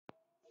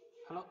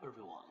Hello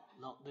everyone.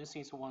 Now this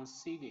is one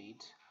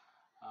Seagate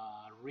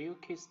real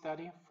case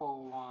study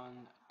for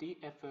one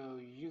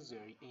DFO user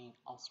in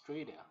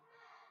Australia.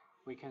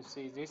 We can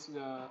see this is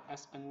a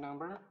SN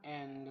number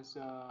and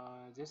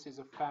this is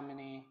a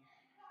family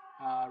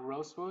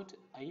Rosewood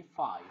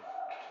A5.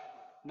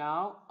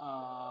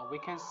 Now we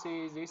can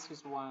see this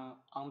is one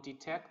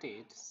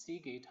undetected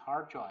Seagate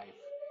hard drive.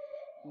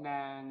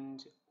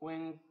 And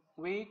when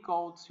we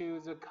go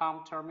to the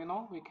COM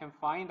terminal, we can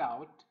find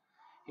out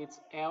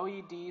its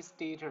LED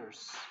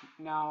status.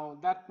 Now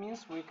that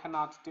means we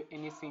cannot do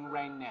anything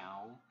right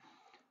now.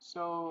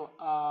 So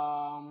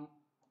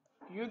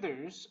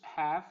users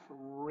have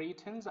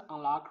written the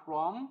unlock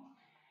ROM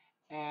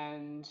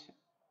and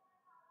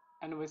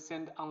we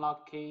send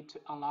unlock key to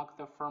unlock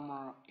the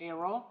firmware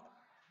arrow.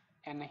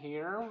 And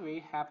here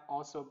we have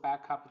also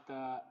backup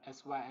the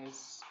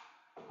SYS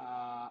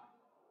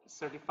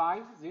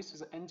certified. This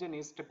is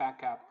Nginx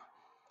backup.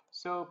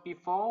 So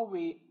before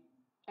we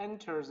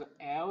enter the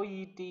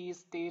LED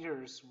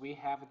status, we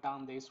have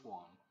done this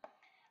one.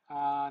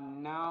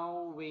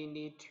 Now we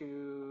need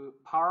to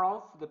power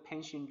off the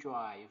pension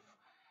drive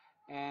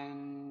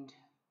and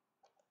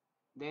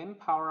then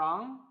power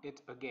on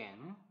it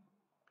again.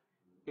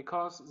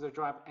 Because the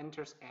drive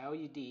enters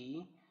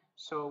LED,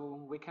 so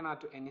we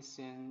cannot do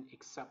anything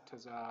except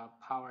the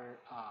power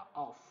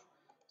off.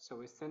 So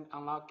we send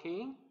unlock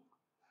key.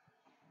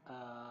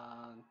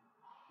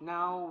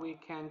 Now we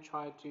can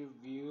try to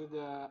view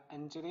the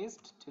entry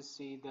list to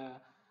see the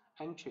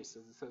entries.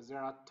 So there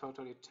are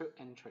totally 2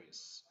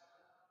 entries.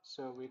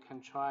 So we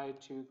can try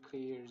to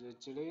clear the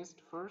G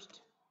list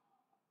first,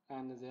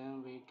 and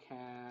then we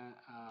can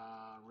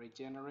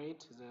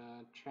regenerate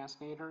the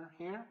translator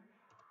here.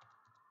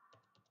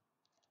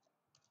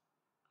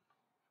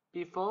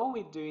 Before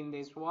we doing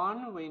this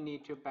one, we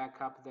need to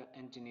back up the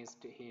engine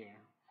list here,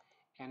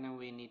 and then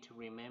we need to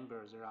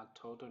remember there are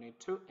totally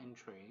 2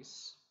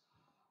 entries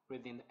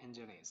within the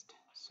engine list.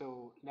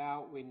 So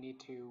now we need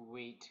to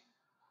wait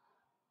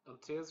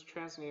until the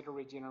translator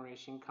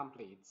regeneration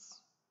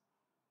completes.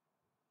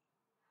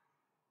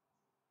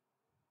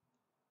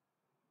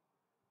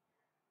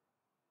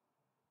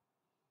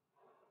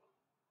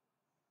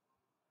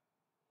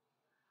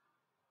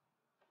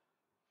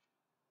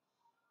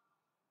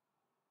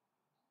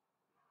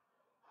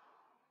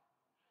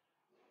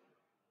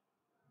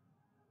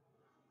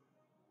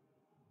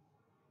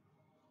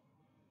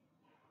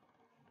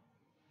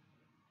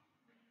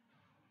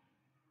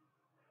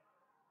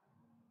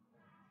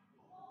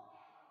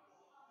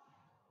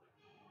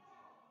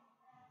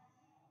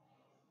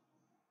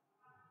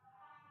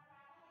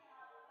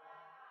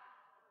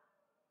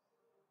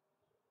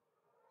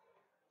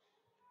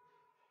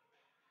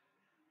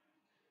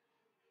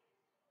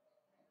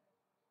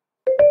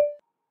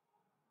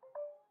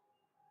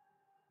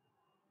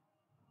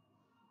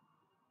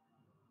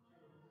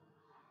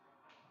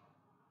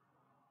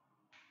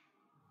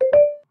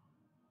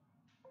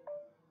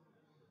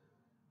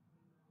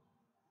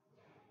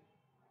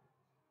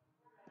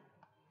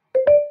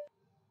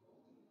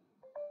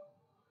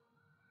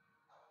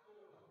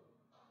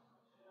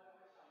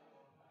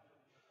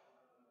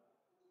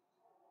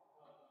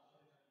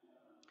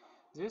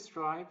 This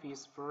drive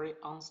is very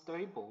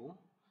unstable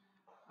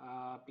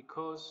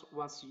because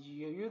once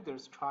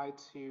users try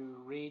to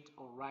read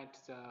or write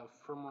the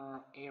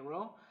firmware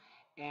arrow,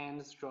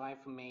 and the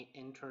drive may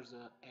enter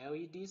the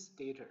LED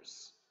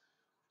status.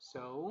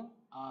 So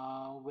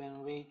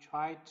when we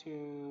try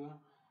to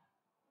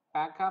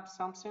back up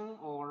something,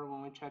 or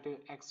when we try to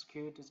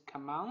execute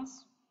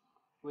commands,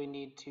 we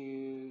need to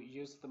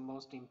use the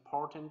most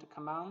important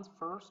commands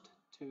first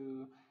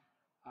to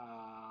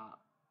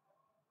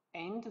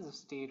end the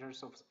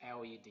status of the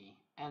LED,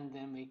 and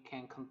then we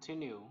can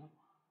continue.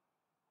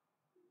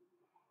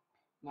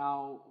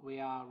 Now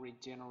we are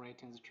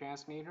regenerating the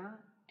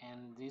translator,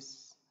 and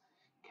this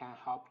can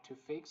help to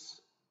fix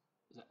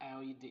the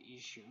LED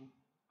issue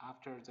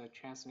after the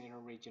translator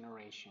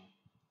regeneration.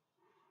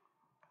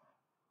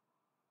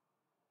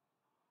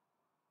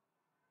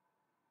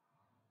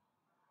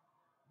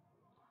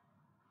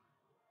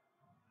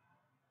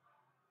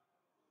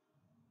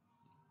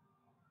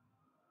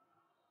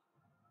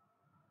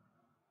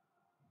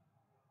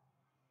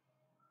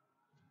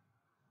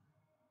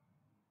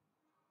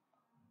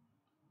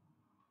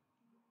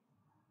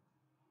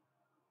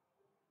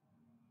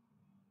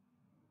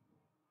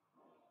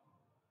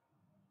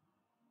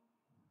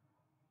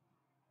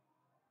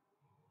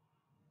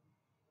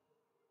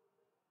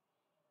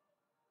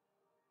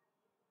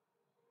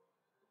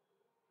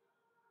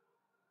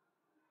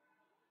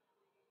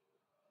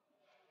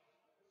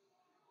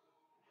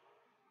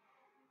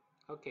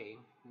 Okay,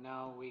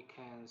 now we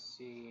can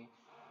see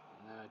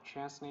the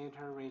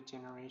translator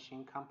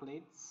regeneration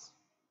completes,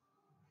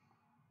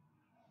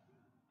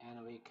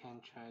 and we can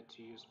try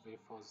to use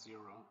V40.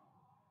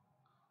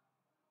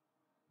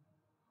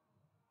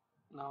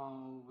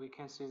 Now we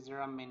can see there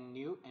are many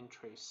new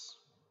entries.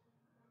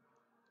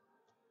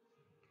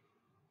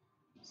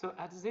 So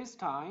at this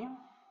time,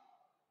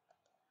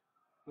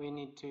 we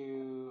need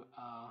to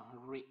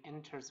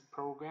re-enter the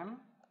program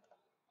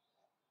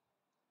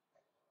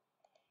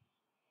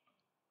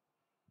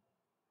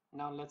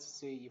Now let's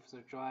see if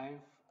the drive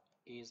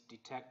is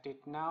detected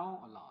now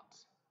or not.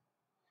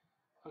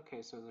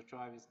 Okay, so the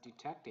drive is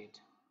detected,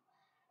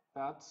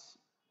 but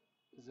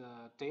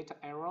the data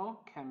arrow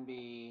can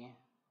be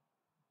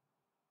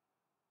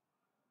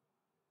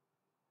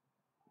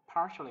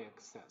partially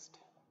accessed.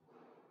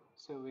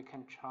 So we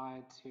can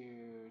try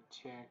to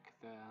check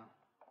the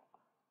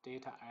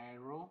data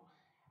arrow,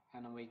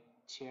 and we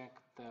check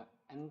the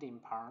ending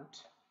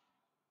part.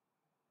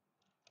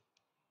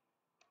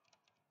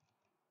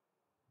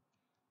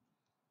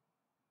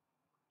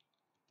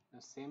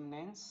 The same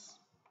length,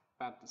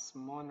 but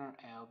smaller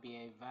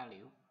LBA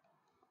value.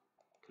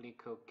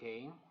 Click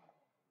OK.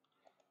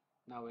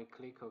 Now we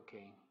click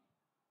OK.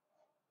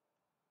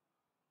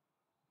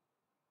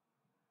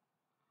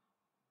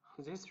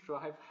 This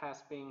drive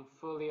has been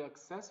fully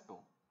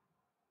accessible.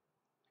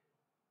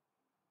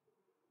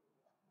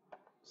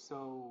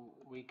 So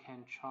we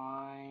can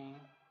try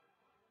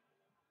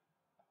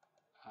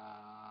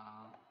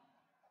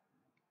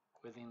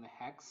within the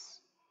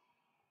hex.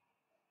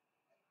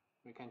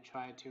 We can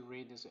try to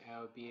read this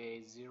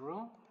LBA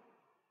 0.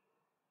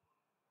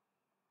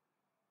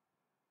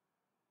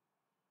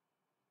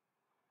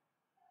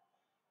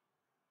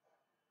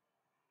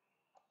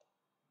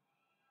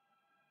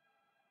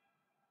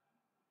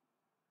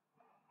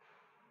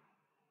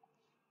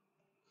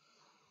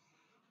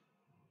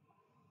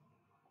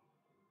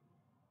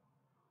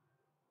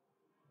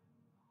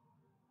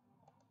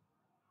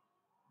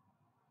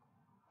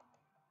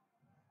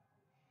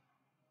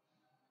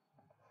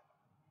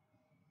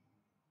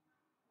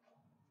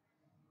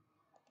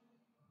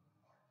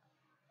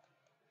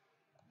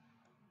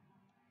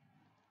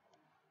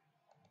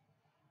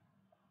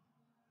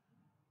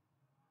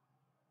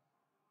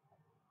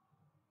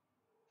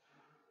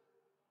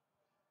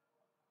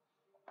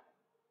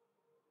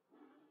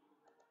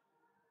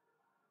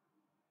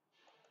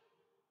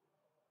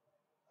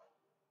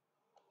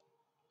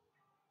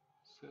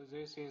 So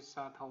this is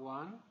SATA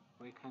 1.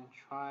 We can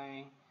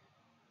try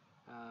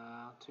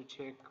to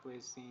check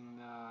within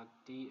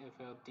the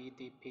DFL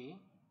DDP.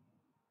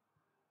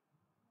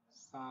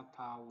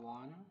 SATA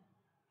 1.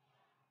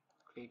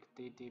 Click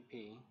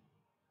DDP.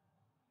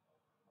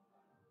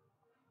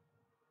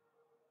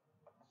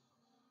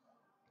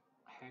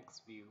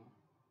 Hex view.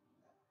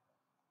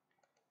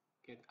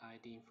 Get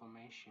ID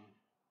information.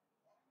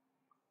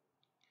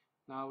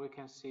 Now we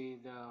can see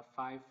the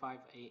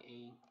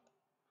 55AA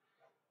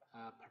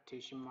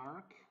partition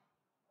mark.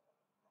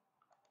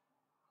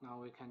 Now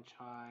we can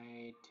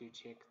try to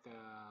check the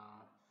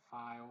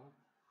file,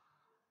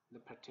 the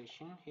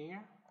partition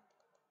here.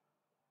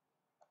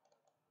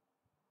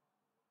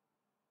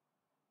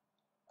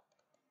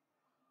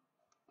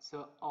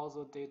 So all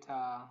the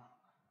data,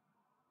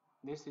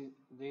 this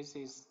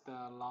is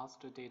the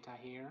last data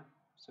here.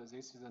 So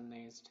this is the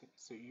next.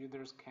 So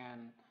users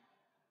can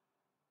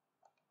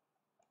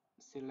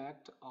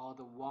select all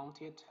the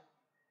wanted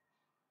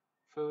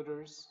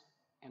folders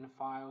and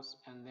files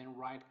and then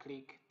right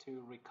click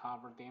to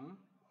recover them.